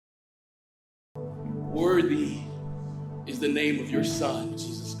Worthy is the name of your Son,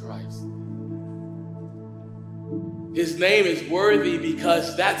 Jesus Christ. His name is worthy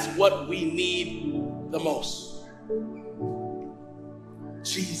because that's what we need the most.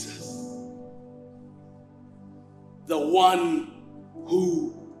 Jesus, the one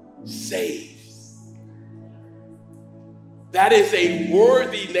who saves. That is a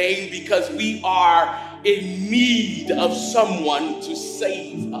worthy name because we are in need of someone to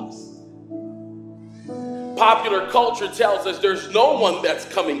save us. Popular culture tells us there's no one that's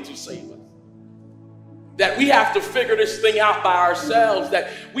coming to save us. That we have to figure this thing out by ourselves,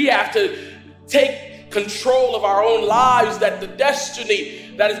 that we have to take control of our own lives, that the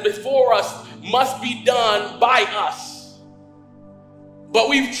destiny that is before us must be done by us. But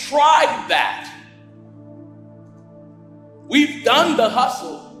we've tried that. We've done the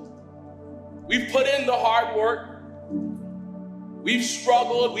hustle. We've put in the hard work. We've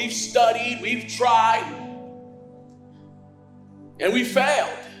struggled, we've studied, we've tried, and we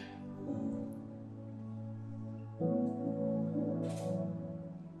failed.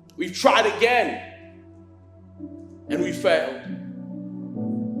 We've tried again, and we failed.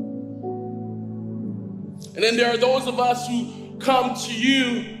 And then there are those of us who come to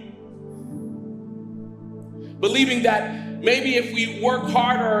you believing that maybe if we work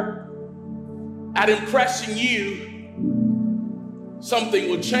harder at impressing you, something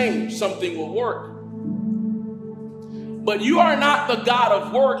will change, something will work. But you are not the God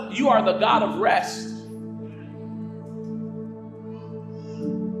of work, you are the God of rest.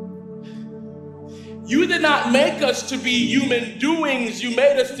 You did not make us to be human doings, you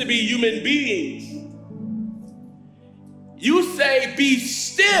made us to be human beings. You say, be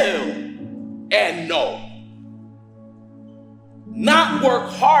still and know. Not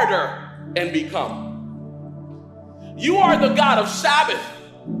work harder and become. You are the God of Sabbath.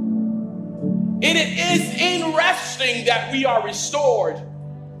 It is in resting that we are restored.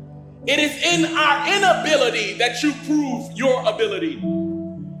 It is in our inability that you prove your ability.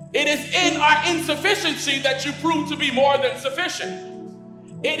 It is in our insufficiency that you prove to be more than sufficient.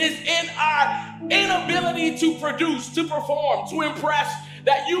 It is in our inability to produce, to perform, to impress,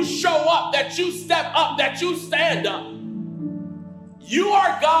 that you show up, that you step up, that you stand up. You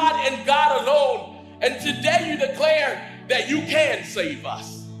are God and God alone. And today you declare that you can save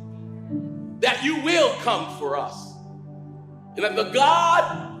us, that you will come for us, and that the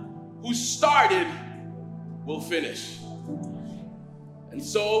God who started will finish. And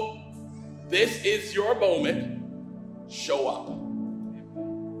so this is your moment. Show up,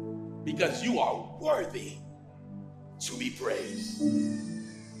 because you are worthy to be praised.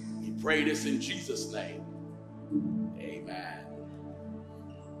 We pray this in Jesus' name. Amen.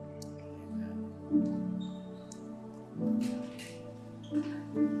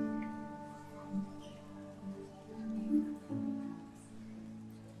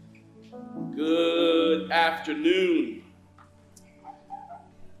 Good afternoon.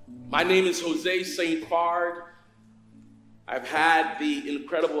 My name is Jose St. Fard. I've had the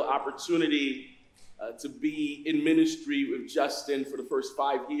incredible opportunity to be in ministry with Justin for the first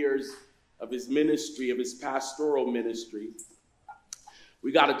 5 years of his ministry, of his pastoral ministry.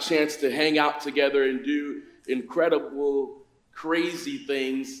 We got a chance to hang out together and do incredible, crazy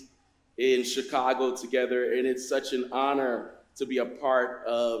things in Chicago together, and it's such an honor to be a part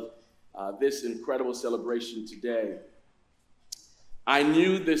of this incredible celebration today. I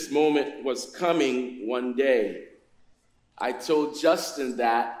knew this moment was coming one day. I told Justin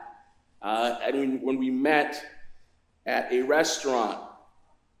that when we met at a restaurant.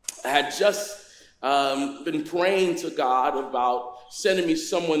 I had just been praying to God about sending me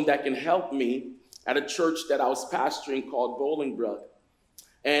someone that can help me at a church that I was pastoring called Bolingbrook.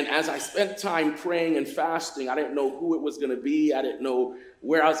 And as I spent time praying and fasting, I didn't know who it was going to be. I didn't know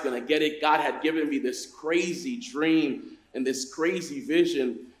where I was going to get it. God had given me this crazy dream and this crazy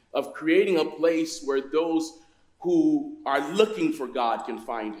vision of creating a place where those who are looking for God can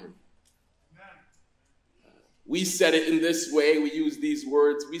find him. We said it in this way. We use these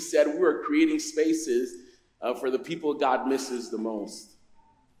words. We said we're creating spaces for the people God misses the most.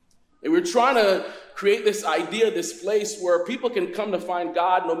 And we're trying to create this idea, this place where people can come to find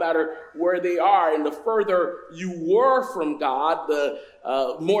God no matter where they are. And the further you were from God,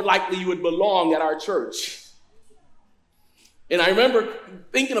 the more likely you would belong at our church. And I remember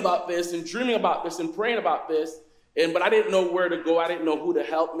thinking about this and dreaming about this and praying about this, but I didn't know where to go. I didn't know who to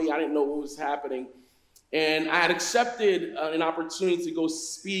help me. I didn't know what was happening. And I had accepted an opportunity to go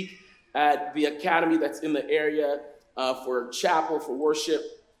speak at the academy that's in the area for chapel, for worship.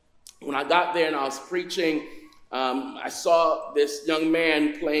 When I got there and I was preaching, I saw this young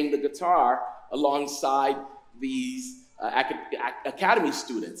man playing the guitar alongside these academy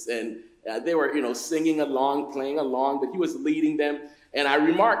students. And they were, singing along, playing along, but he was leading them. And I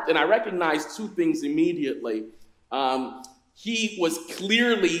remarked, and I recognized two things immediately. He was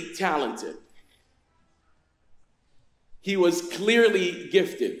clearly talented. He was clearly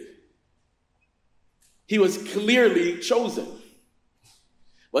gifted. He was clearly chosen.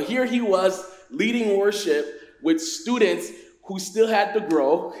 But here he was leading worship with students who still had to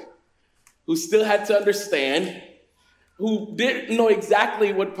grow, who still had to understand, who didn't know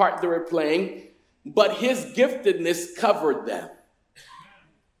exactly what part they were playing, but his giftedness covered them.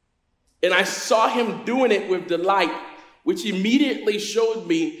 And I saw him doing it with delight, which immediately showed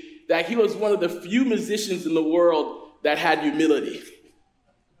me that he was one of the few musicians in the world that had humility.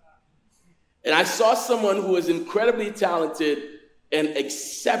 And I saw someone who was incredibly talented and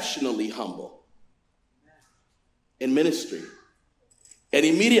exceptionally humble in ministry. And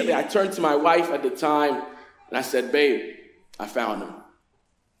immediately I turned to my wife at the time and I said, babe, I found him.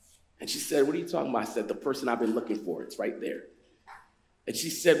 And she said, what are you talking about? I said, the person I've been looking for, it's right there. And she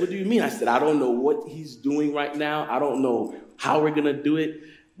said, what do you mean? I said, I don't know what he's doing right now. I don't know how we're going to do it,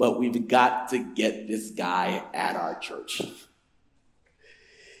 but we've got to get this guy at our church.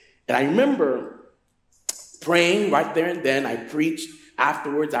 And I remember praying right there and then. I preached.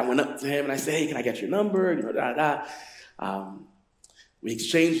 Afterwards, I went up to him and I said, hey, can I get your number? We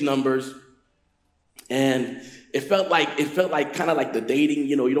exchanged numbers. And it felt like kind of like the dating,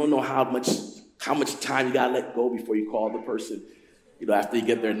 you don't know how much time you got to let go before you call the person. After you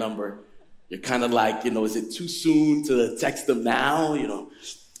get their number, you're kind of like, is it too soon to text them now? And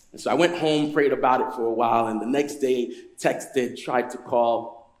so I went home, prayed about it for a while, and the next day texted, tried to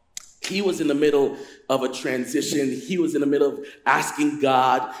call. He was in the middle of a transition. He was in the middle of asking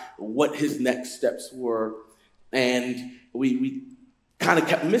God what his next steps were. And we kind of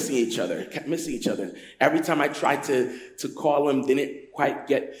kept missing each other. Every time I tried to call him, didn't quite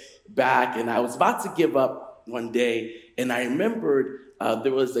get back. And I was about to give up one day. And I remembered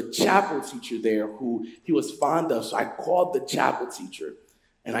there was a chapel teacher there who he was fond of. So I called the chapel teacher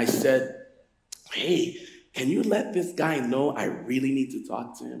and I said, hey, can you let this guy know I really need to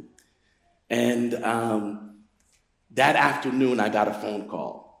talk to him? And that afternoon, I got a phone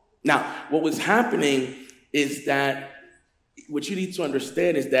call. Now, what was happening is that what you need to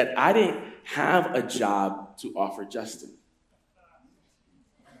understand is that I didn't have a job to offer Justin.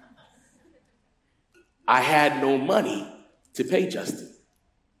 I had no money to pay Justin.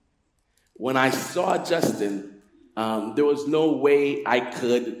 When I saw Justin, there was no way I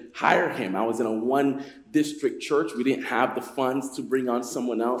could hire him. I was in a one-district church. We didn't have the funds to bring on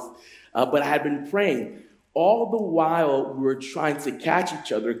someone else. But I had been praying. All the while we were trying to catch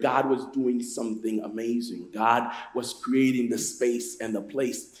each other, God was doing something amazing. God was creating the space and the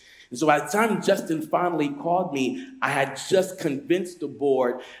place. And so by the time Justin finally called me, I had just convinced the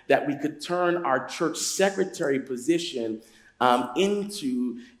board that we could turn our church secretary position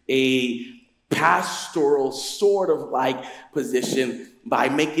into a pastoral sort of like position by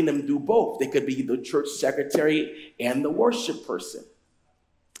making them do both. They could be the church secretary and the worship person.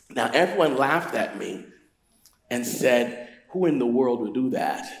 Now, everyone laughed at me and said, who in the world would do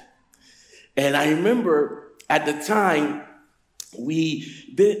that? And I remember at the time, we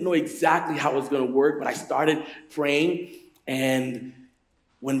didn't know exactly how it was going to work, but I started praying. And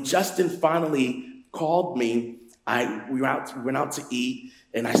when Justin finally called me, we went out to eat,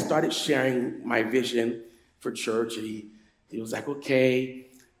 and I started sharing my vision for church. And he was like, okay.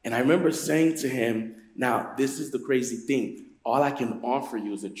 And I remember saying to him, now, this is the crazy thing. All I can offer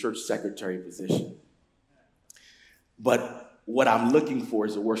you is a church secretary position. But what I'm looking for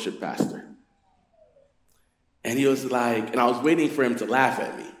is a worship pastor. And he was like, and I was waiting for him to laugh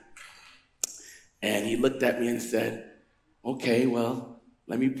at me. And he looked at me and said, okay, well,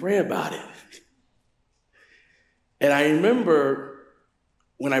 let me pray about it. And I remember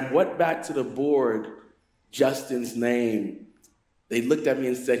when I went back to the board, Justin's name, they looked at me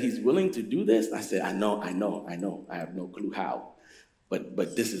and said, he's willing to do this? And I said, I know. I have no clue how, but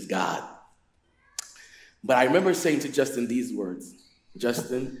this is God. But I remember saying to Justin these words,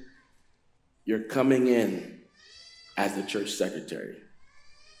 Justin, you're coming in as the church secretary,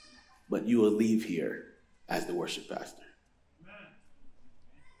 but you will leave here as the worship pastor.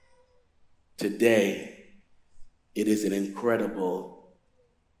 Today, it is an incredible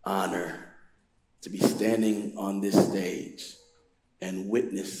honor to be standing on this stage and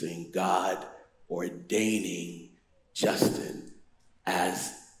witnessing God ordaining Justin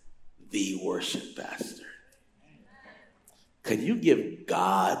as the worship pastor. Could you give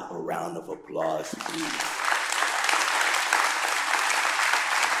God a round of applause, please?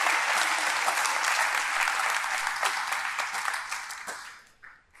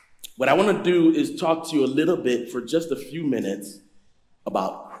 What I want to do is talk to you a little bit for just a few minutes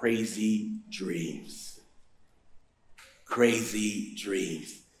about crazy dreams. Crazy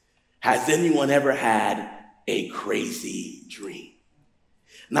dreams. Has anyone ever had a crazy dream?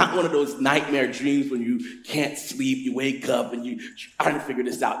 Not one of those nightmare dreams when you can't sleep, you wake up and you're trying to figure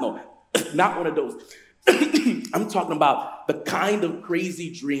this out. No, not one of those. I'm talking about the kind of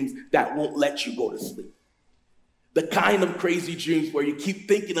crazy dreams that won't let you go to sleep. The kind of crazy dreams where you keep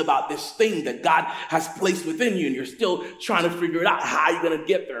thinking about this thing that God has placed within you and you're still trying to figure it out, how you're going to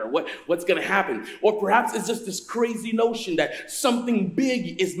get there, what's going to happen. Or perhaps it's just this crazy notion that something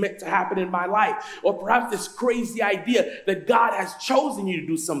big is meant to happen in my life. Or perhaps this crazy idea that God has chosen you to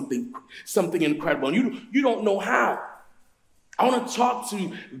do something incredible and you don't know how. I want to talk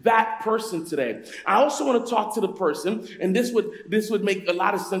to that person today. I also want to talk to the person, and this would make a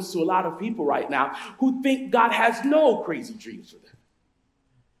lot of sense to a lot of people right now, who think God has no crazy dreams for them.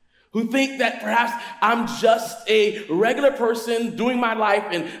 Who think that perhaps I'm just a regular person doing my life,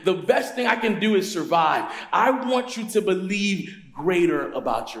 and the best thing I can do is survive. I want you to believe greater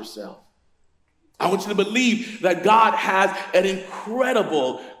about yourself. I want you to believe that God has an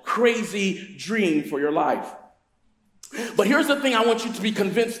incredible, crazy dream for your life. But here's the thing I want you to be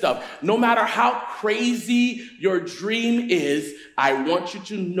convinced of. No matter how crazy your dream is, I want you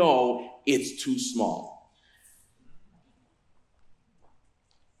to know it's too small.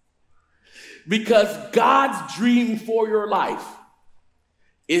 Because God's dream for your life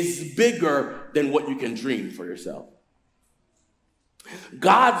is bigger than what you can dream for yourself.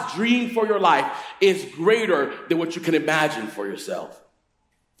 God's dream for your life is greater than what you can imagine for yourself.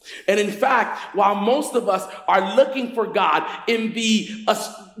 And in fact, while most of us are looking for God in the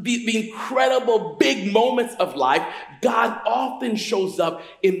incredible big moments of life, God often shows up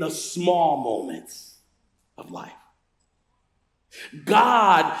in the small moments of life.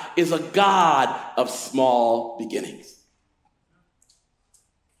 God is a God of small beginnings.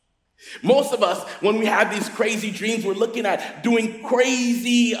 Most of us, when we have these crazy dreams, we're looking at doing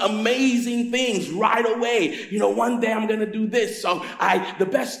crazy, amazing things right away. You know, one day I'm going to do this. So the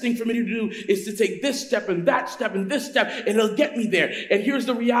best thing for me to do is to take this step and that step and this step, and it'll get me there. And here's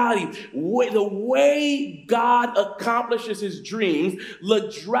the reality. The way God accomplishes his dreams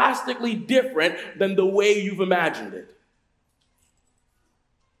look drastically different than the way you've imagined it.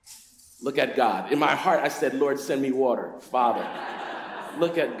 Look at God. In my heart, I said, Lord, send me water. Father.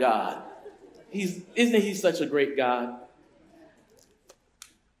 Look at God. Isn't he such a great God?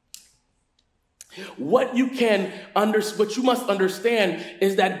 What you must understand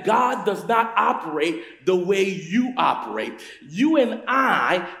is that God does not operate the way you operate. You and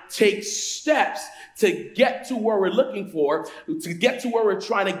I take steps to get to where we're looking for, to get to where we're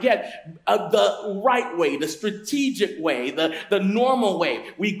trying to get, the right way, the strategic way, the normal way.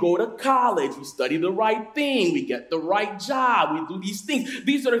 We go to college, we study the right thing, we get the right job, we do these things.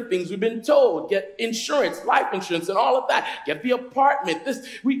 These are the things we've been told. Get insurance, life insurance, and all of that. Get the apartment.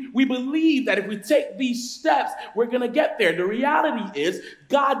 We believe that if we take these steps, we're going to get there. The reality is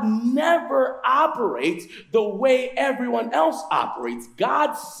God never operates the way everyone else operates.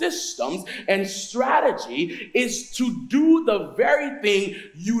 God's systems and strategy is to do the very thing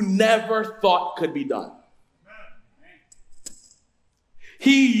you never thought could be done.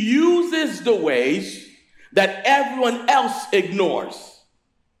 He uses the ways that everyone else ignores.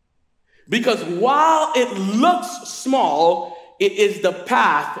 Because while it looks small, it is the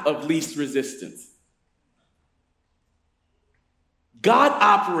path of least resistance. God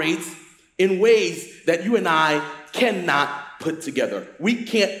operates in ways that you and I cannot put together. We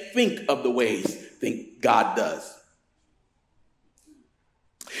can't think of the ways God does.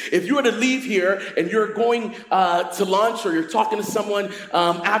 If you were to leave here and you're going to lunch or you're talking to someone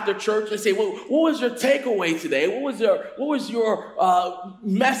after church and say, well, what was your takeaway today? What was your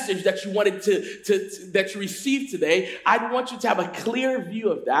message that you wanted that you received today? I want you to have a clear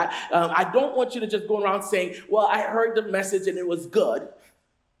view of that. I don't want you to just go around saying, well, I heard the message and it was good.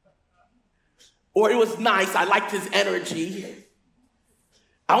 Or it was nice. I liked his energy.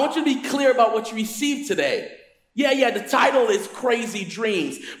 I want you to be clear about what you received today. Yeah, the title is Crazy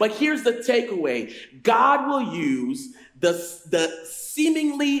Dreams. But here's the takeaway. God will use the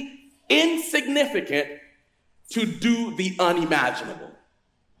seemingly insignificant to do the unimaginable.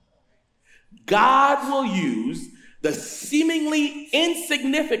 God will use the seemingly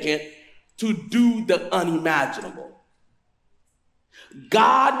insignificant to do the unimaginable.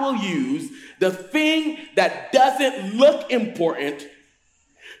 God will use the thing that doesn't look important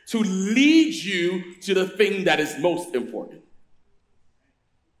to lead you to the thing that is most important.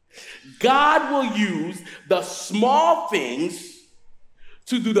 God will use the small things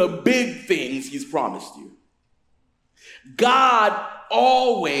to do the big things he's promised you. God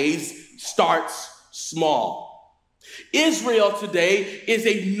always starts small. Israel today is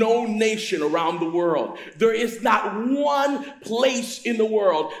a known nation around the world. There is not one place in the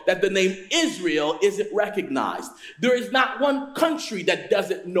world that the name Israel isn't recognized. There is not one country that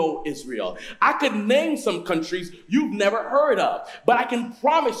doesn't know Israel. I could name some countries you've never heard of, but I can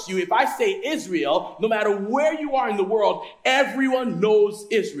promise you, if I say Israel, no matter where you are in the world, everyone knows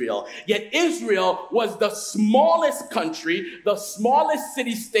Israel. Yet Israel was the smallest country, the smallest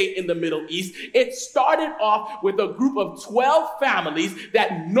city-state in the Middle East. It started off with a group of 12 families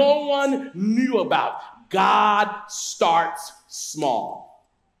that no one knew about. God starts small.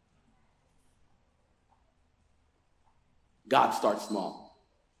 God starts small.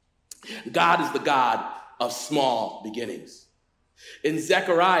 God is the God of small beginnings. In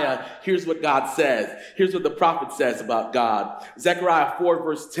Zechariah, here's what God says. Here's what the prophet says about God. Zechariah 4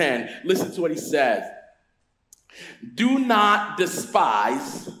 verse 10. Listen to what he says. Do not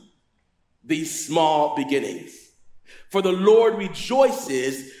despise these small beginnings, for the Lord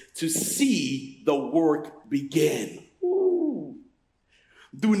rejoices to see the work begin. Ooh.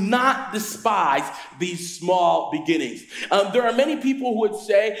 Do not despise these small beginnings. There are many people who would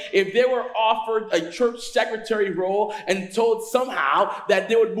say if they were offered a church secretary role and told somehow that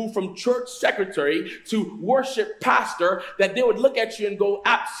they would move from church secretary to worship pastor, that they would look at you and go,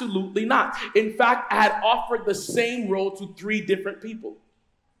 absolutely not. In fact, I had offered the same role to 3 different people.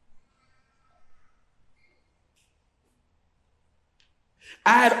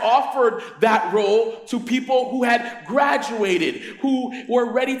 I had offered that role to people who had graduated, who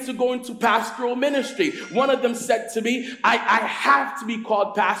were ready to go into pastoral ministry. One of them said to me, I have to be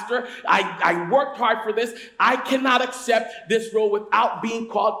called pastor. I worked hard for this. I cannot accept this role without being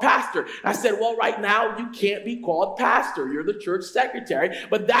called pastor. I said, well, right now you can't be called pastor. You're the church secretary,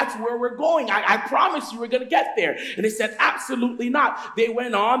 but that's where we're going. I promise you we're going to get there. And they said, absolutely not. They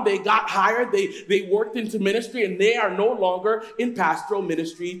went on, they got hired, they worked into ministry, and they are no longer in pastoral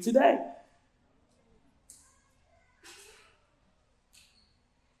ministry today.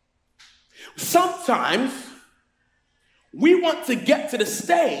 Sometimes we want to get to the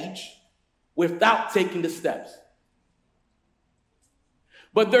stage without taking the steps.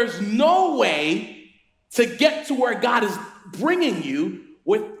 But there's no way to get to where God is bringing you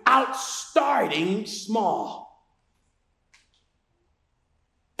without starting small.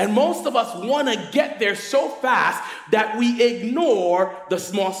 And most of us want to get there so fast that we ignore the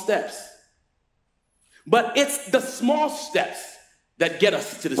small steps. But it's the small steps that get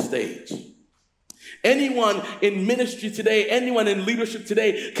us to the stage. Anyone in ministry today, anyone in leadership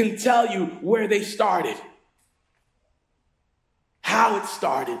today can tell you where they started, how it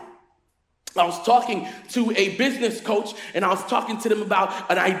started. I was talking to a business coach, and I was talking to them about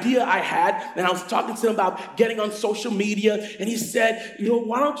an idea I had, and I was talking to them about getting on social media, and he said,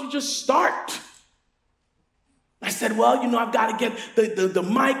 why don't you just start? I said, well, I've got to get the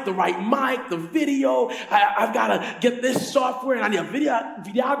mic, the right mic, the video. I've got to get this software, and I need a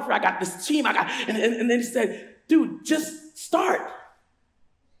videographer. I got this team. And then he said, dude, just start.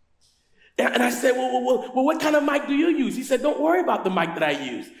 And I said, well, what kind of mic do you use? He said, don't worry about the mic that I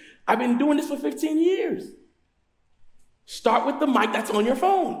use. I've been doing this for 15 years. Start with the mic that's on your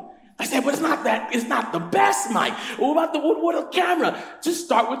phone. I said, but it's not the best mic. What about the camera? Just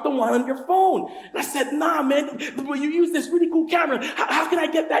start with the one on your phone. And I said, nah, man, you use this really cool camera. How can I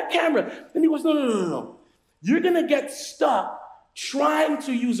get that camera? And he goes, no. You're going to get stuck trying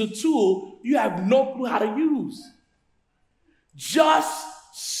to use a tool you have no clue how to use. Just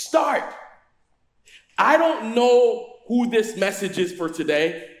start. I don't know who this message is for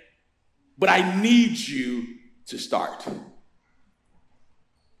today, but I need you to start.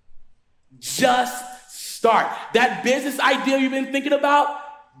 Just start. That business idea you've been thinking about,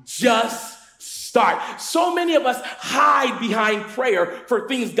 just start. So many of us hide behind prayer for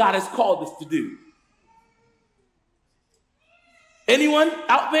things God has called us to do. Anyone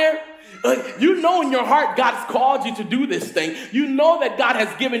out there? You know in your heart God's called you to do this thing. You know that God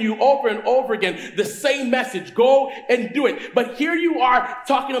has given you over and over again the same message. Go and do it. But here you are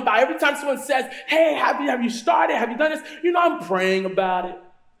talking about every time someone says, hey, have you started? Have you done this? I'm praying about it.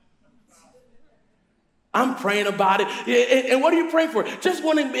 I'm praying about it. And what are you praying for? Just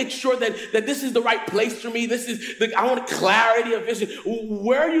want to make sure that this is the right place for me. I want clarity of vision.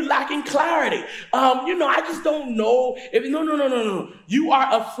 Where are you lacking clarity? I just don't know. No. You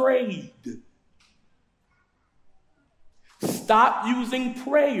are afraid. Stop using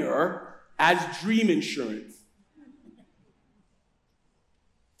prayer as dream insurance.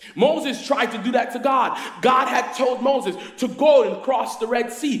 Moses tried to do that to God. God had told Moses to go and cross the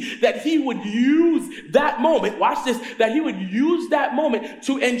Red Sea, that he would use that moment, watch this, that he would use that moment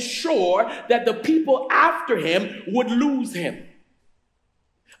to ensure that the people after him would lose him.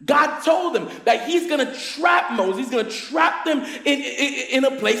 God told them that he's going to trap Moses. He's going to trap them in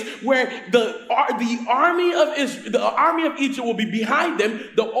a place where the army of Egypt will be behind them.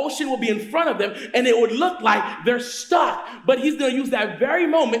 The ocean will be in front of them, and it would look like they're stuck. But he's going to use that very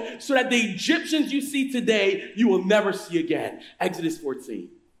moment so that the Egyptians you see today, you will never see again. Exodus 14.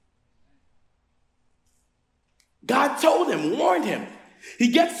 God told him, warned him. He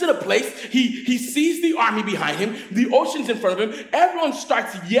gets to the place, he sees the army behind him, the ocean's in front of him, everyone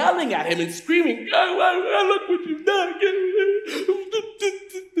starts yelling at him and screaming, look what you've done.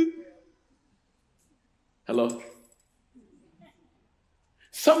 Hello?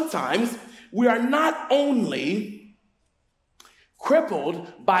 Sometimes we are not only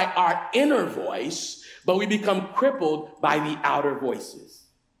crippled by our inner voice, but we become crippled by the outer voices.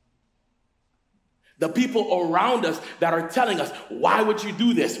 The people around us that are telling us, why would you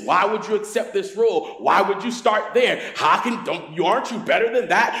do this? Why would you accept this role? Why would you start there? Aren't you better than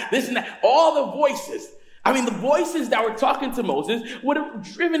that? This and that. All the voices. I mean, the voices that were talking to Moses would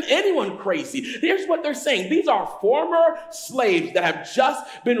have driven anyone crazy. Here's what they're saying. These are former slaves that have just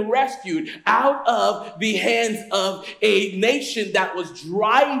been rescued out of the hands of a nation that was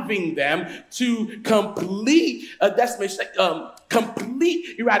driving them to complete decimation,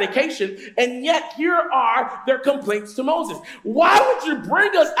 complete eradication. And yet here are their complaints to Moses. Why would you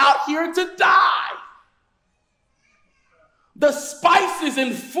bring us out here to die? The spices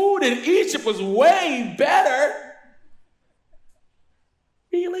and food in Egypt was way better.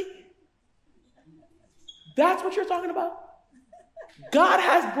 Really? That's what you're talking about? God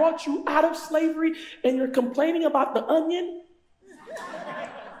has brought you out of slavery and you're complaining about the onion?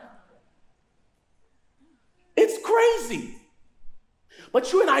 It's crazy.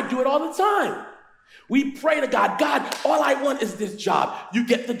 But you and I do it all the time. We pray to God, God, all I want is this job. You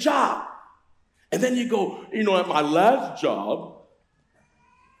get the job. And then you go, at my last job.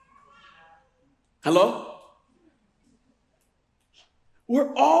 Hello?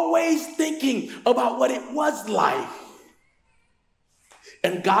 We're always thinking about what it was like.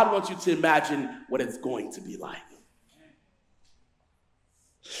 And God wants you to imagine what it's going to be like.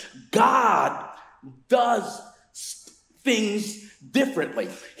 God does things differently.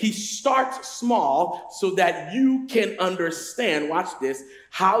 He starts small so that you can understand, watch this,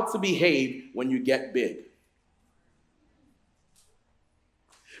 how to behave when you get big.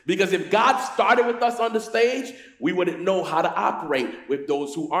 Because if God started with us on the stage, we wouldn't know how to operate with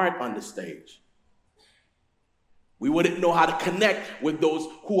those who aren't on the stage. We wouldn't know how to connect with those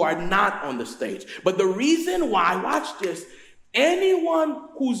who are not on the stage. But the reason why, watch this, anyone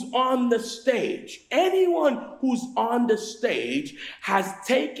who's on the stage has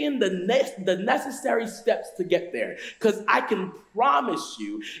taken the necessary steps to get there. Because I can promise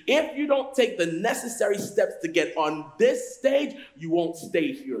you, if you don't take the necessary steps to get on this stage, you won't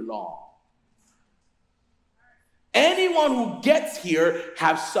stay here long. Anyone who gets here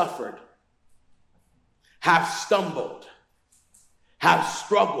have suffered, have stumbled, have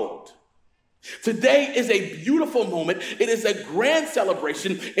struggled. Today is a beautiful moment. It is a grand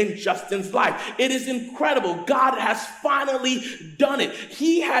celebration in Justin's life. It is incredible. God has finally done it.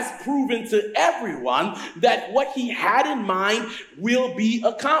 He has proven to everyone that what he had in mind will be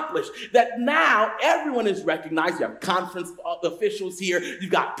accomplished. That now everyone is recognized. You have conference officials here.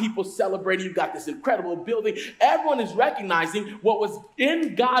 You've got people celebrating. You've got this incredible building. Everyone is recognizing what was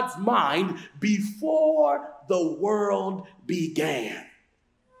in God's mind before the world began.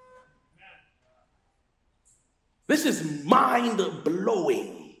 This is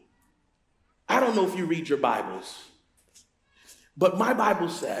mind-blowing. I don't know if you read your Bibles, but my Bible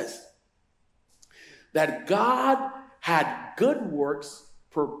says that God had good works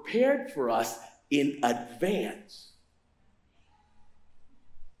prepared for us in advance.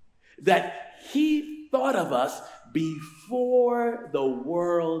 That he thought of us before the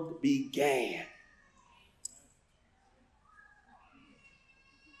world began.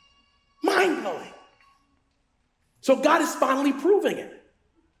 Mind-blowing. So God is finally proving it.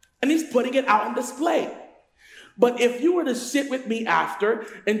 And he's putting it out on display. But if you were to sit with me after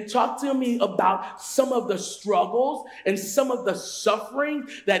and talk to me about some of the struggles and some of the suffering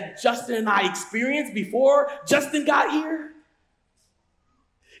that Justin and I experienced before Justin got here,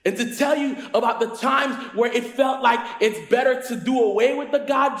 and to tell you about the times where it felt like it's better to do away with the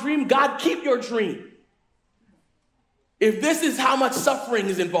God dream, God, keep your dream. if this is how much suffering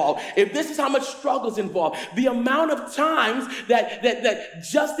is involved, if this is how much struggle is involved, the amount of times that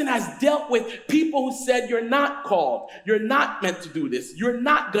Justin has dealt with people who said, you're not called, you're not meant to do this, you're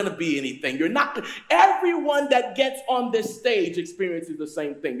not going to be anything, you're not. Everyone that gets on this stage experiences the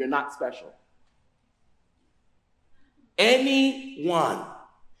same thing. You're not special. Anyone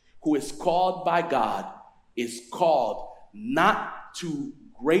who is called by God is called not to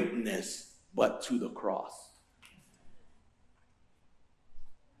greatness, but to the cross.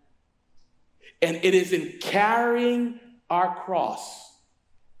 And it is in carrying our cross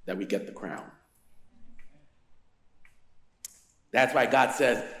that we get the crown. That's why God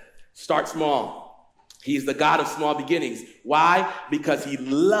says, start small. He's the God of small beginnings. Why? Because he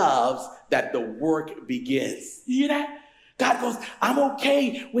loves that the work begins. You hear that? God goes, I'm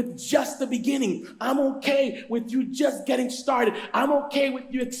okay with just the beginning. I'm okay with you just getting started. I'm okay with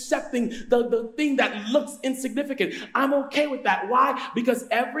you accepting the thing that looks insignificant. I'm okay with that. Why? Because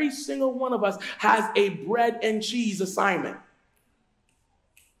every single one of us has a bread and cheese assignment.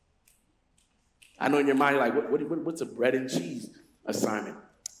 I know in your mind, you're like, what's a bread and cheese assignment?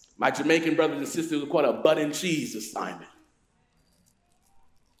 My Jamaican brothers and sisters would call it a butt and cheese assignment.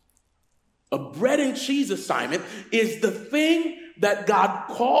 A bread and cheese assignment is the thing that God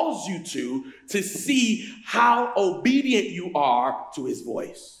calls you to see how obedient you are to his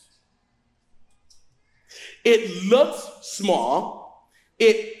voice. It looks small,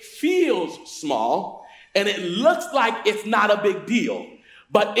 it feels small, and it looks like it's not a big deal,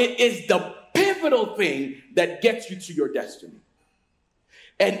 but it is the pivotal thing that gets you to your destiny.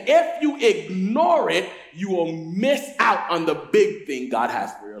 And if you ignore it, you will miss out on the big thing God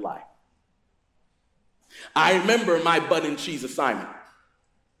has for your life. I remember my butt and cheese assignment.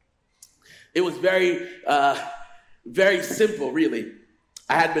 It was very simple, really.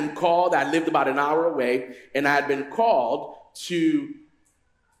 I had been called, I lived about an hour away, and I had been called to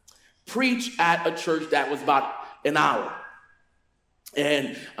preach at a church that was about an hour.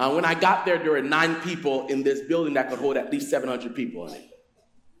 And when I got there were 9 people in this building that could hold at least 700 people in it.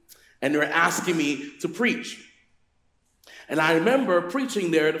 And they were asking me to preach. And I remember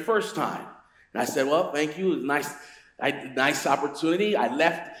preaching there the first time. And I said, well, thank you. It was a nice opportunity. I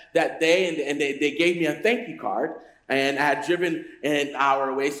left that day, and they gave me a thank you card. And I had driven an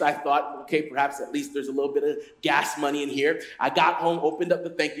hour away, so I thought, okay, perhaps at least there's a little bit of gas money in here. I got home, opened up the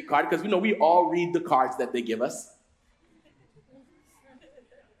thank you card, because, we all read the cards that they give us.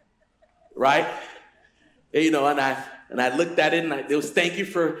 Right? And I looked at it, and it was thank you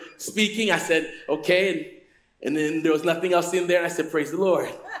for speaking. I said, okay. And then there was nothing else in there. And I said, praise the Lord.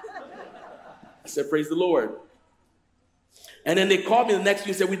 I said, praise the Lord. And then they called me the next week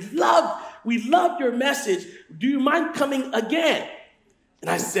and said, we loved your message. Do you mind coming again? And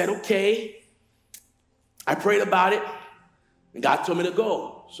I said, okay. I prayed about it, and God told me to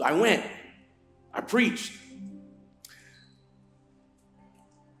go. So I went. I preached.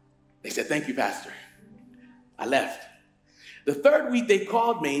 They said, thank you, Pastor. I left. The third week, they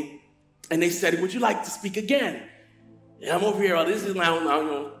called me, and they said, would you like to speak again? And I'm over here. This is my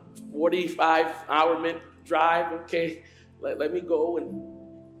 45-hour drive. Okay, let me go. And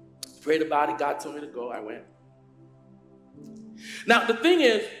prayed about it. God told me to go. I went. Now, the thing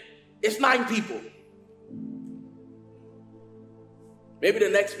is, it's 9 people. Maybe the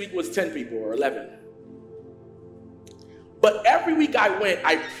next week was 10 people or 11. But every week I went,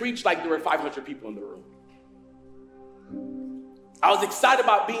 I preached like there were 500 people in the room. I was excited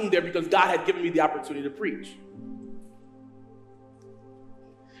about being there because God had given me the opportunity to preach.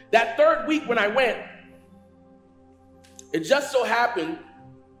 That third week when I went, it just so happened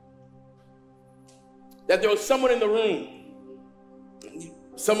that there was someone in the room.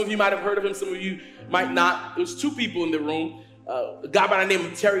 Some of you might have heard of him, some of you might not. There was 2 people in the room. A guy by the name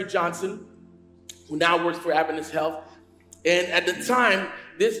of Terry Johnson, who now works for Adventist Health. And at the time,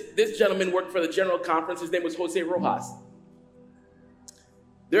 this gentleman worked for the General Conference. His name was Jose Rojas.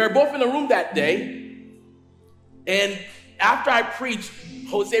 They were both in the room that day. And after I preached,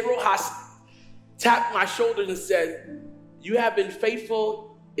 Jose Rojas tapped my shoulders and said, you have been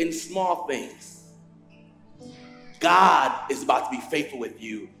faithful in small things. God is about to be faithful with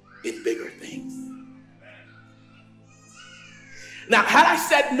you in bigger things. Now, had I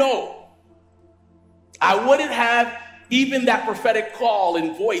said no, I wouldn't have even that prophetic call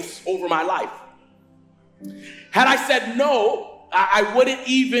and voice over my life. Had I said no, I wouldn't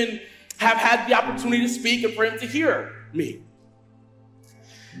even have had the opportunity to speak and for him to hear me.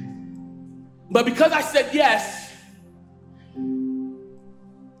 But because I said yes,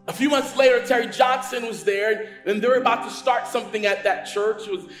 a few months later, Terry Johnson was there, and they were about to start something at that church.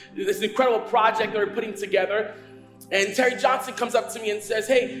 It was this incredible project they were putting together. And Terry Johnson comes up to me and says,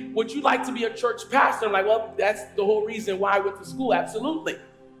 hey, would you like to be a church pastor? I'm like, well, that's the whole reason why I went to school. Absolutely.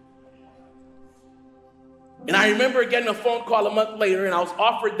 And I remember getting a phone call a month later, and I was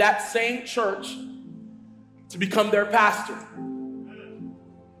offered that same church to become their pastor.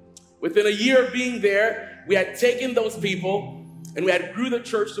 Within a year of being there, we had taken those people and we had grew the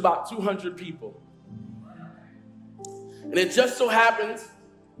church to about 200 people. And it just so happens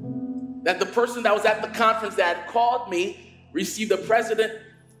that the person that was at the conference that had called me received a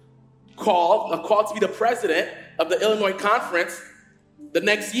call to be the president of the Illinois conference the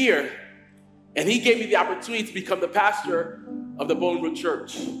next year. And he gave me the opportunity to become the pastor of the Bolingbrook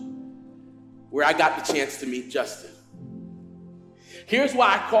Church, where I got the chance to meet Justin. Here's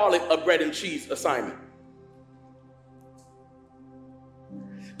why I call it a bread and cheese assignment.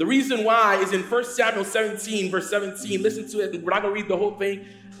 The reason why is in 1 Samuel 17, verse 17. Listen to it. We're not going to read the whole thing,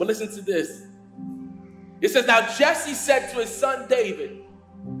 but listen to this. It says, now Jesse said to his son David,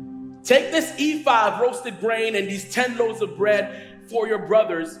 take this ephah of roasted grain and these 10 loaves of bread for your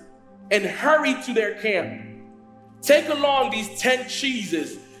brothers and hurry to their camp. Take along these 10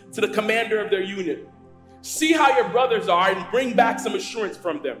 cheeses to the commander of their unit. See how your brothers are and bring back some assurance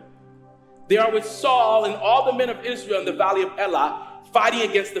from them. They are with Saul and all the men of Israel in the valley of Elah, fighting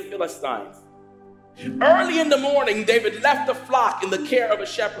against the Philistines. Early in the morning, David left the flock in the care of a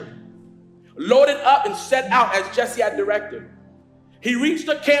shepherd, loaded up and set out as Jesse had directed. He reached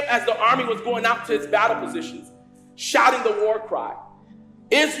the camp as the army was going out to its battle positions, shouting the war cry.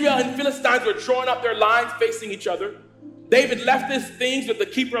 Israel and Philistines were drawing up their lines facing each other. David left his things with the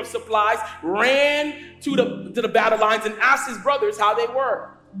keeper of supplies, ran to the battle lines and asked his brothers how they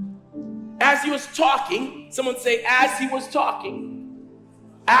were. As he was talking, someone say, as he was talking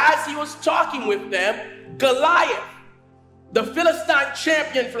with them, Goliath, the Philistine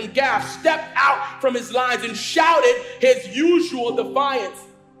champion from Gath, stepped out from his lines and shouted his usual defiance,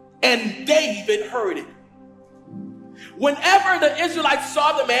 and David heard it. Whenever the Israelites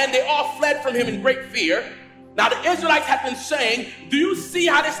saw the man, they all fled from him in great fear. Now the Israelites had been saying, do you see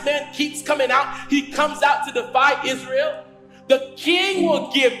how this man keeps coming out? He comes out to defy Israel. The king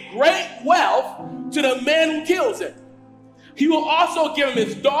will give great wealth to the man who kills him. He will also give him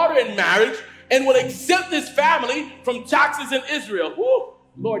his daughter in marriage and will exempt his family from taxes in Israel. Woo,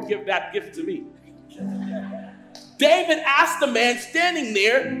 Lord, give that gift to me. David asked the man standing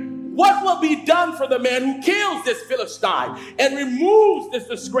there, what will be done for the man who kills this Philistine and removes this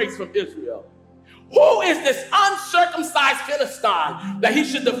disgrace from Israel? Who is this uncircumcised Philistine that he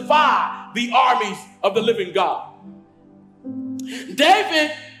should defy the armies of the living God?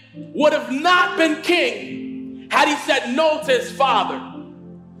 David would have not been king had he said no to his father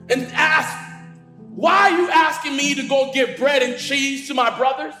and asked, why are you asking me to go give bread and cheese to my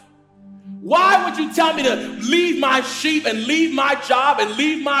brothers? Why would you tell me to leave my sheep and leave my job and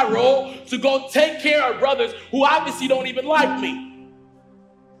leave my role to go take care of brothers who obviously don't even like me?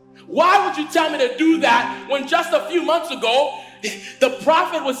 Why would you tell me to do that when just a few months ago, the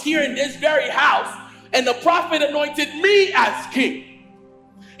prophet was here in this very house and the prophet anointed me as king?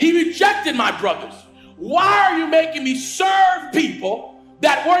 He rejected my brothers. Why are you making me serve people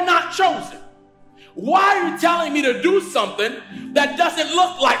that were not chosen? Why are you telling me to do something that doesn't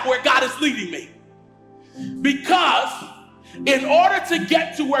look like where God is leading me? Because in order to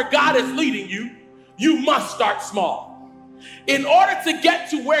get to where God is leading you, you must start small. In order to get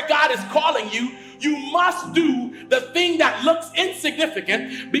to where God is calling you, you must do the thing that looks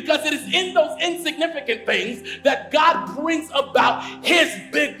insignificant, because it is in those insignificant things that God brings about his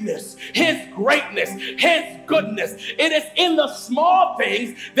bigness, his greatness, his goodness. It is in the small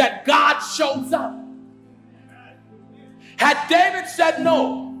things that God shows up. Had David said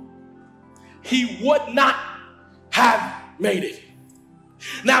no, he would not have made it.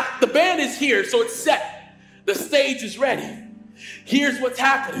 Now, the band is here, so it's set. The stage is ready. Here's what's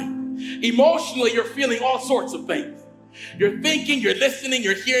happening. Emotionally, you're feeling all sorts of things. You're thinking, you're listening,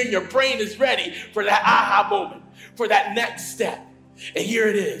 you're hearing, your brain is ready for that aha moment, for that next step. And here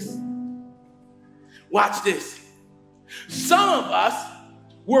it is. Watch this. Some of us,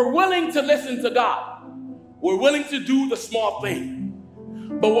 we're willing to listen to God. We're willing to do the small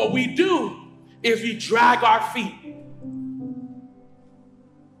thing. But what we do is we drag our feet.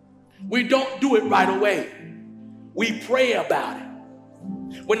 We don't do it right away. We pray about it.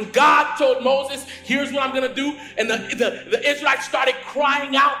 When God told Moses, here's what I'm going to do, and the Israelites started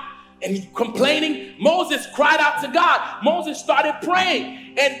crying out and complaining, Moses cried out to God. Moses started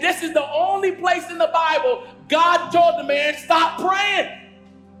praying. And this is the only place in the Bible God told the man, stop praying.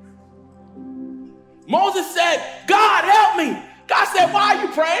 Moses said, God, help me. God said, why are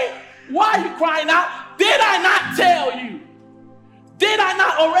you praying? Why are you crying out? did I not tell you? Did I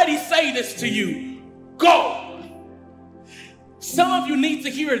not already say this to you? Go. Some of you need to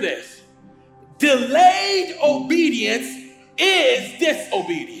hear this. Delayed obedience is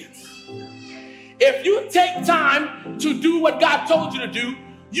disobedience. If you take time to do what God told you to do,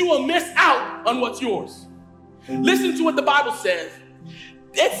 you will miss out on what's yours. Listen to what the Bible says.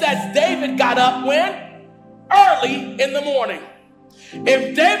 It says David got up when? Early in the morning.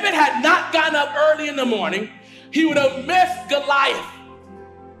 If David had not gotten up early in the morning, he would have missed Goliath.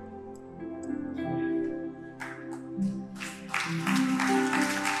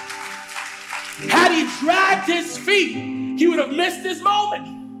 Had he dragged his feet, he would have missed his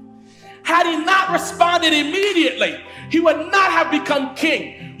moment. Had he not responded immediately, he would not have become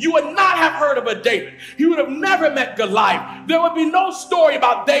king. You would not have heard of a David. He would have never met Goliath. There would be no story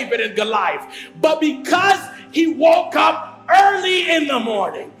about David and Goliath. But because he woke up early in the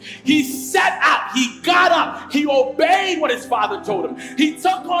morning, he set out, he got up, he obeyed what his father told him. He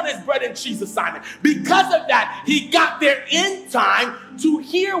took on his bread and cheese assignment. Because of that, he got there in time to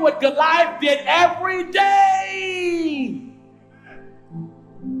hear what Goliath did every day.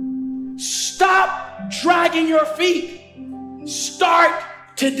 Stop dragging your feet. Start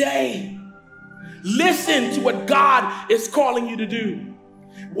today. Listen to what God is calling you to do.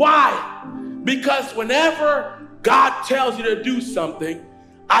 Why? Because whenever God tells you to do something,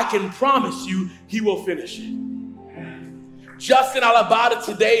 I can promise you he will finish it. Justin Alabada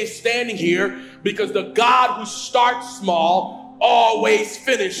today is standing here because the God who starts small always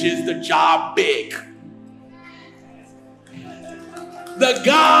finishes the job big. The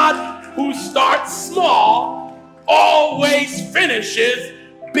God who starts small always finishes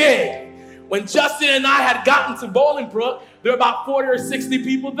big. When Justin and I had gotten to Bolingbrook, there were about 40 or 60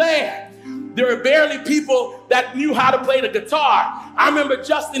 people there. There were barely people that knew how to play the guitar. I remember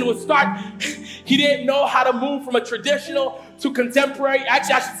Justin would start, he didn't know how to move from a traditional to contemporary.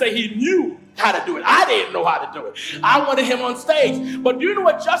 Actually, I should say he knew how to do it. I didn't know how to do it. I wanted him on stage. But do you know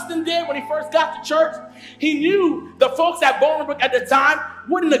what Justin did when he first got to church? He knew the folks at Bolingbrook at the time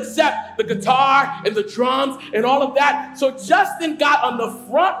wouldn't accept the guitar and the drums and all of that. So Justin got on the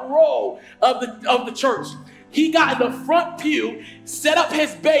front row of the church. He got in the front pew, set up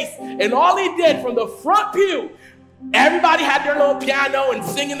his bass, and all he did from the front pew, everybody had their little piano and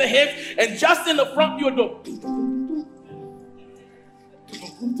singing the hymns, and just in the front pew would go,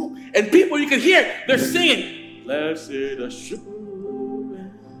 and people you could hear, they're singing, blessed assurance,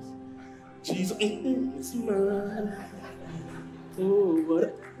 Jesus is mine. Oh,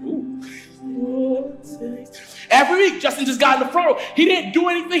 what every week, Justin just got in the front row. He didn't do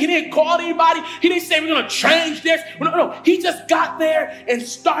anything. He didn't call anybody. He didn't say, we're going to change this. No. He just got there and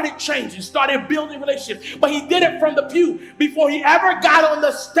started changing, started building relationships. But he did it from the pew. Before he ever got on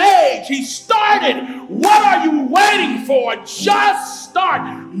the stage, he started. What are you waiting for? Just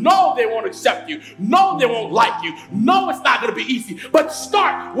start. No, they won't accept you. No, they won't like you. No, it's not going to be easy. But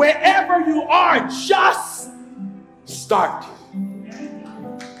start wherever you are. Just start.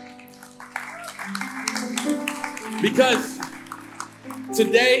 Because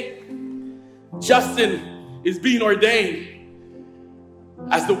today, Justin is being ordained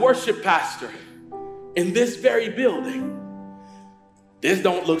as the worship pastor in this very building. This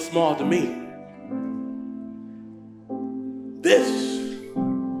don't look small to me. This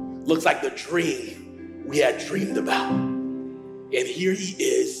looks like the dream we had dreamed about. And here he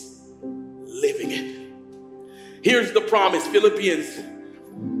is living it. Here's the promise, Philippians.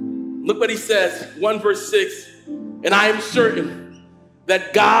 Look what he says, 1 verse 6. And I am certain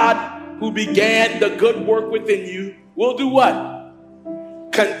that God who began the good work within you will do what?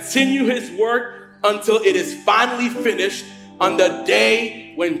 Continue his work until it is finally finished on the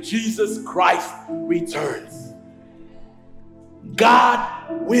day when Jesus Christ returns. God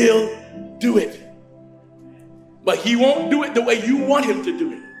will do it. But he won't do it the way you want him to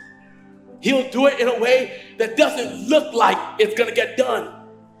do it. He'll do it in a way that doesn't look like it's going to get done.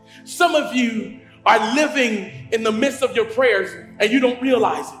 Some of you are living in the midst of your prayers and you don't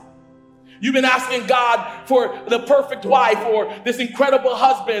realize it. You've been asking God for the perfect wife or this incredible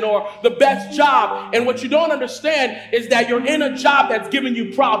husband or the best job. And what you don't understand is that you're in a job that's giving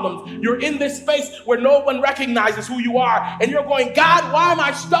you problems. You're in this space where no one recognizes who you are. And you're going, God, why am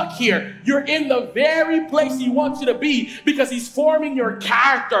I stuck here? You're in the very place he wants you to be because he's forming your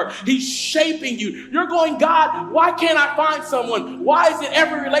character. He's shaping you. You're going, God, why can't I find someone? Why is it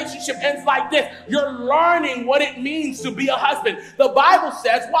every relationship ends like this? You're learning what it means to be a husband. The Bible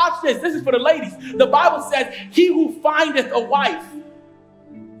says, watch this. This is for the ladies. The Bible says, he who findeth a wife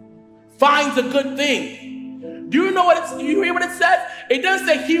finds a good thing, Do you know you hear what it says? It doesn't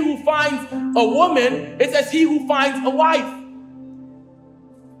say he who finds a woman. It says he who finds a wife.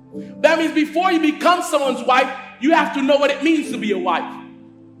 That means before you become someone's wife, you have to know what it means to be a wife.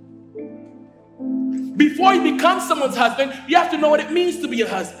 Before you become someone's husband, you have to know what it means to be a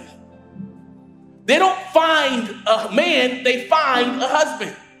husband. They don't find a man, they find a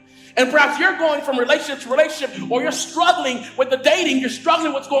husband. And perhaps you're going from relationship to relationship, or you're struggling with the dating, you're struggling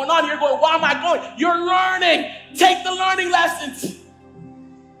with what's going on, you're going, why am I going? You're learning. Take the learning lessons.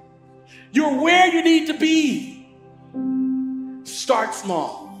 You're where you need to be. Start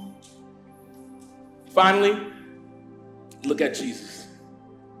small. Finally, look at Jesus.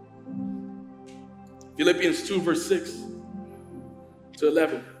 Philippians 2, verse 6 to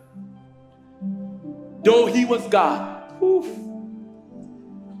 11. Though he was God,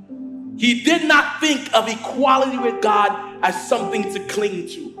 he did not think of equality with God as something to cling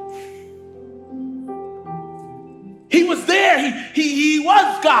to. He was there. He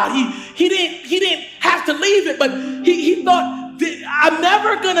was God. He didn't have to leave it, but he thought, I'm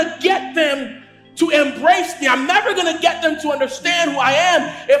never gonna get them to embrace me. I'm never gonna get them to understand who I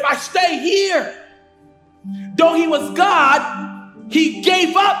am if I stay here. Though he was God, he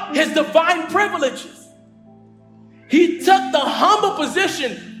gave up his divine privileges. He took the humble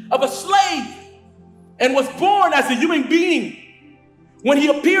position of a slave and was born as a human being. When he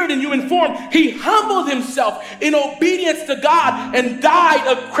appeared in human form, he humbled himself in obedience to God and died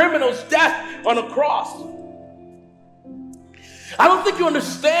a criminal's death on a cross. I don't think you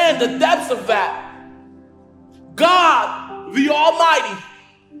understand the depths of that. God, the Almighty,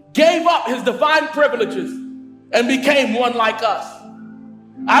 gave up his divine privileges and became one like us.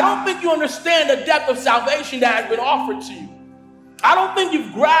 I don't think you understand the depth of salvation that has been offered to you. I don't think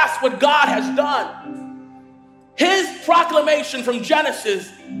you've grasped what God has done. His proclamation from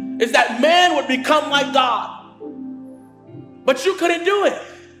Genesis is that man would become like God. But you couldn't do it.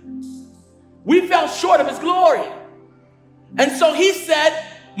 We fell short of his glory. And so he said,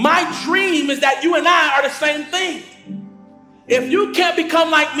 my dream is that you and I are the same thing. If you can't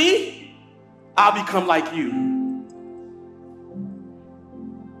become like me, I'll become like you.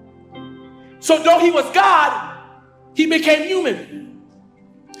 So though he was God, he became human.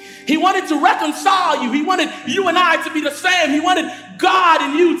 He wanted to reconcile you. He wanted you and I to be the same. He wanted God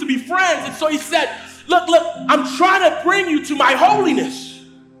and you to be friends. And so he said, look, I'm trying to bring you to my holiness.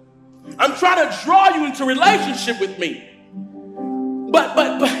 I'm trying to draw you into relationship with me.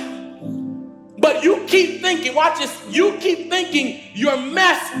 But you keep thinking, watch this, you keep thinking your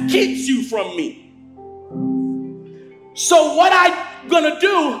mess keeps you from me. So what I'm gonna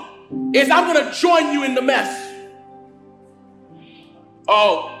do is I'm gonna join you in the mess.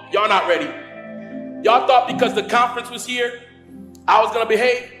 Oh, y'all not ready. Y'all thought because the conference was here, I was gonna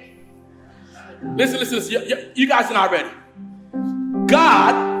behave? Listen, you guys are not ready.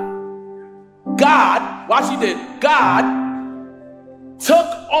 God, watch he did. God took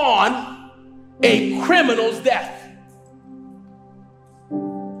on a criminal's death.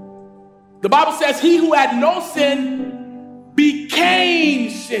 The Bible says he who had no sin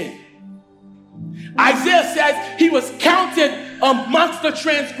became sin. Isaiah says he was counted amongst the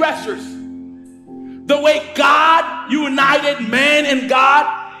transgressors. The way God united man and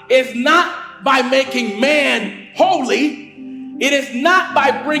God is not by making man holy. It is not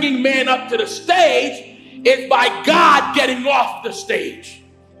by bringing man up to the stage. It's by God getting off the stage.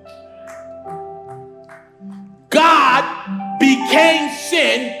 God became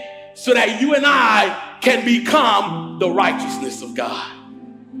sin so that you and I can become the righteousness of God.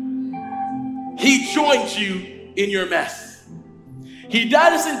 He joins you in your mess. He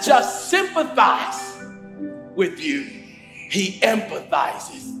doesn't just sympathize with you, he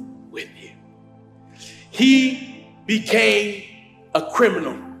empathizes with you. He became a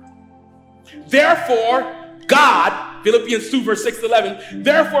criminal. Therefore, God, Philippians 2, verse 6 to 11,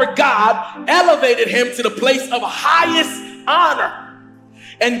 therefore God elevated him to the place of highest honor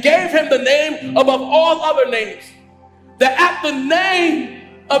and gave him the name above all other names, that at the name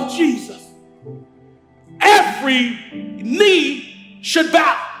of Jesus, every knee should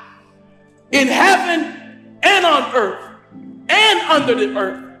bow in heaven and on earth and under the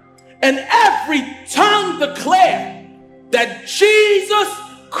earth, and every tongue declare that Jesus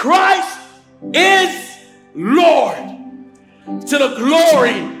Christ is Lord, to the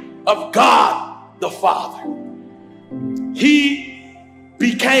glory of God the Father. He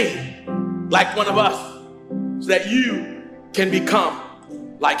became like one of us so that you can become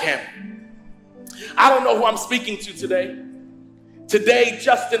like him. I don't know who I'm speaking to today. Today,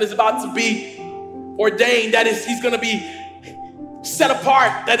 Justin is about to be ordained. That is, he's going to be set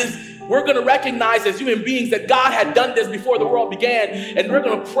apart. That is, we're going to recognize as human beings that God had done this before the world began, and we're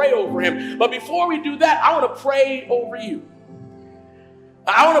going to pray over him. But before we do that, I want to pray over you.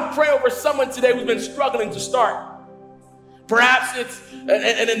 I want to pray over someone today who's been struggling to start. Perhaps it's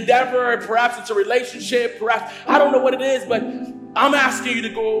an endeavor, perhaps it's a relationship, perhaps, I don't know what it is, but I'm asking you to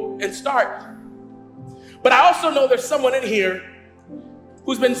go and start. But I also know there's someone in here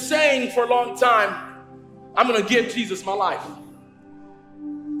who's been saying for a long time, I'm going to give Jesus my life.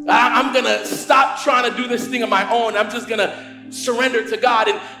 I'm going to stop trying to do this thing on my own. I'm just going to surrender to God.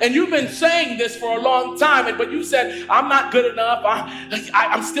 And you've been saying this for a long time, but you said, I'm not good enough.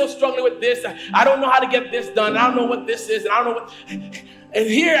 I'm still struggling with this. I don't know how to get this done. I don't know what this is. And I don't know what. And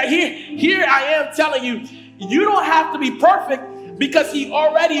here I am telling you, you don't have to be perfect because he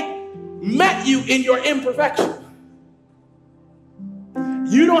already met you in your imperfection.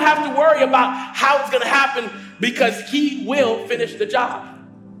 You don't have to worry about how it's going to happen because he will finish the job.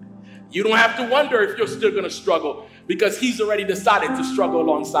 You don't have to wonder if you're still going to struggle because he's already decided to struggle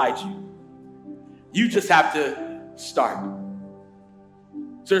alongside you. You just have to start.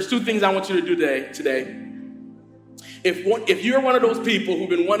 So there's two things I want you to do today. If you're one of those people who've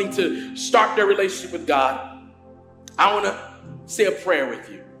been wanting to start their relationship with God, I want to say a prayer with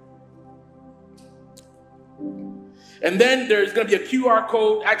you. And then there's going to be a QR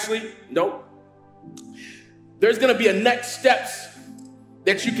code. Actually, no. There's going to be a next steps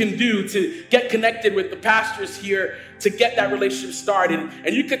that you can do to get connected with the pastors here to get that relationship started.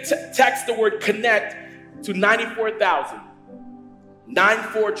 And you could text the word connect to 94,000,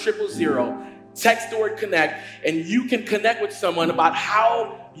 94000. Text the word connect, and you can connect with someone about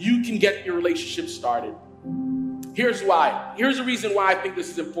how you can get your relationship started. Here's why. Here's the reason why I think this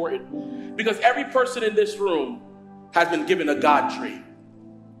is important. Because every person in this room has been given a God dream.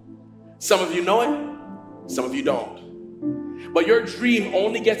 Some of you know it, some of you don't. But your dream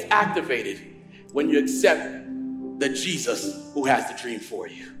only gets activated when you accept the Jesus who has the dream for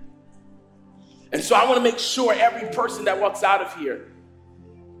you. And so I want to make sure every person that walks out of here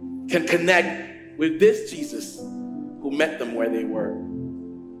can connect with this Jesus who met them where they were.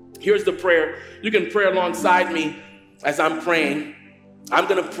 Here's the prayer. You can pray alongside me as I'm praying. I'm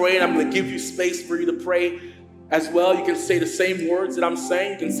going to pray, and I'm going to give you space for you to pray as well. You can say the same words that I'm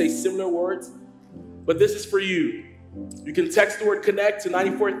saying. You can say similar words. But this is for you. You can text the word connect to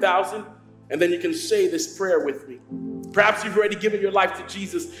 94,000, and then you can say this prayer with me. Perhaps you've already given your life to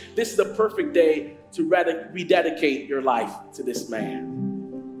Jesus. This is the perfect day to rededicate your life to this man.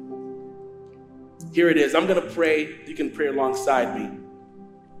 Here it is. I'm going to pray. You can pray alongside me.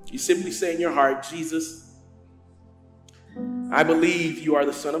 You simply say in your heart, Jesus, I believe you are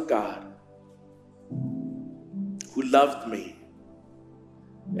the Son of God who loved me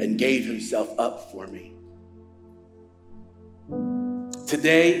and gave himself up for me.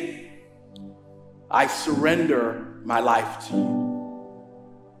 Today, I surrender my life to you.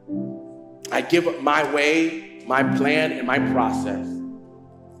 I give up my way, my plan, and my process.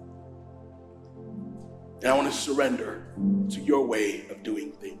 And I want to surrender to your way of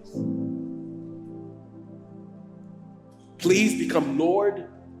doing things. Please become Lord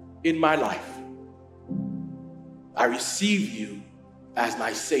in my life. I receive you as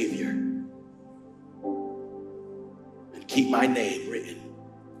my Savior. And keep my name written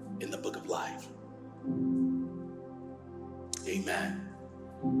in the book of life. Amen.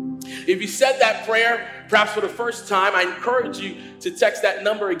 If you said that prayer, perhaps for the first time, I encourage you to text that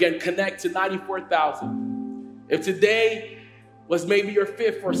number again, connect to 94,000. If today was maybe your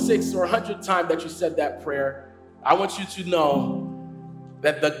 5th or 6th or 100th time that you said that prayer, I want you to know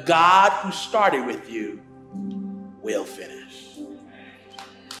that the God who started with you will finish.